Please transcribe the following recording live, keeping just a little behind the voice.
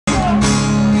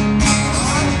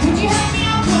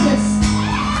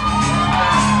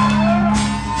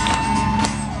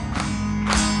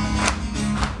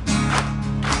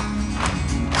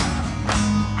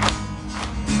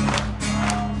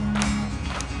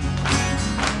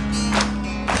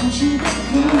you get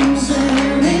closer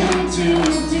into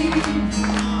deep.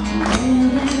 Will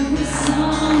there be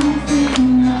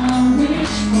something I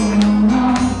wish for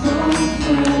all the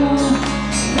world?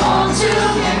 Want to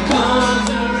get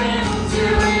closer into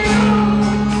you.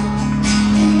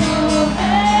 No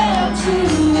help to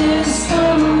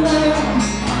discover.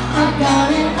 I got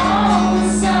it all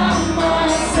inside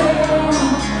myself.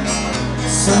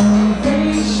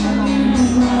 Salvation in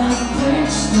my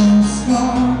crystal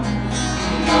skull.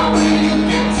 Knowing you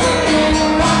can turn it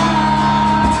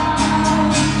around.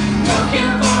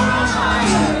 Looking for a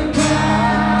higher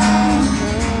ground.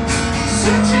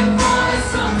 Searching for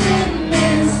something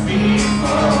missed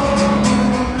before.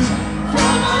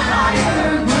 From a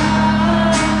higher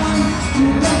ground.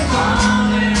 To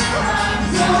fall in the right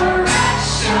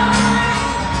direction.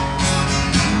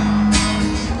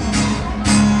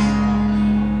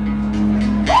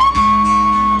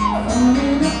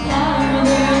 Falling apart,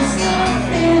 there's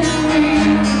nothing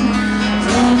real.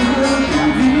 Never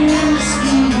convinced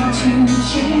me to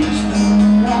change the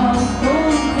love for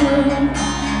good.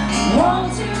 Want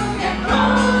to get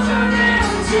closer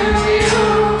into you.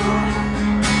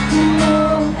 No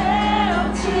help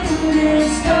to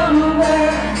discover.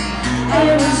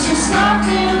 It was just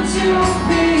nothing to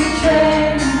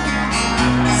betray.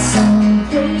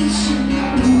 Salvation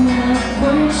in a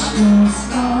crystal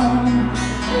skull.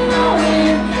 Knowing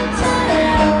you can turn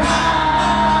it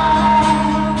around.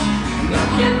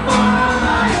 Looking for a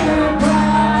higher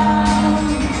ground.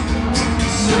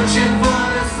 Searching for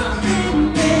something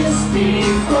missed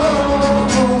before.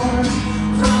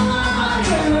 From a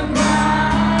higher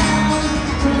ground.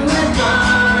 We're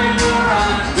going in the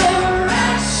right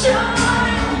direction.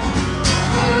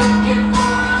 Looking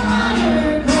for a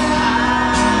higher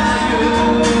ground.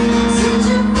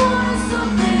 Searching for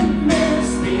something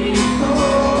missed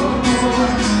before.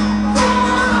 From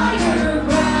a higher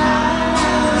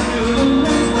ground.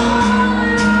 We're going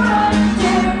in the right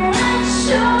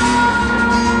direction.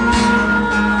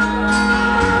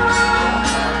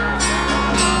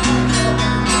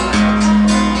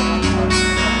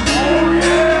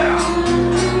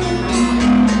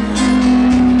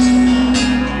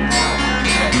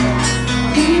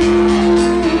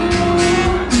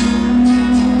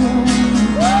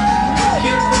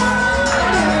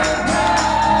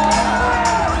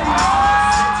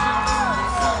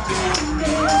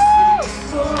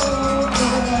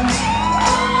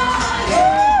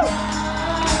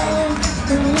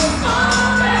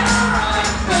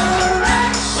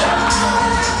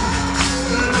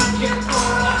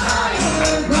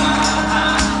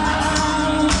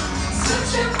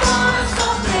 Searching for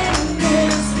something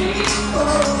missed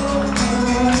before.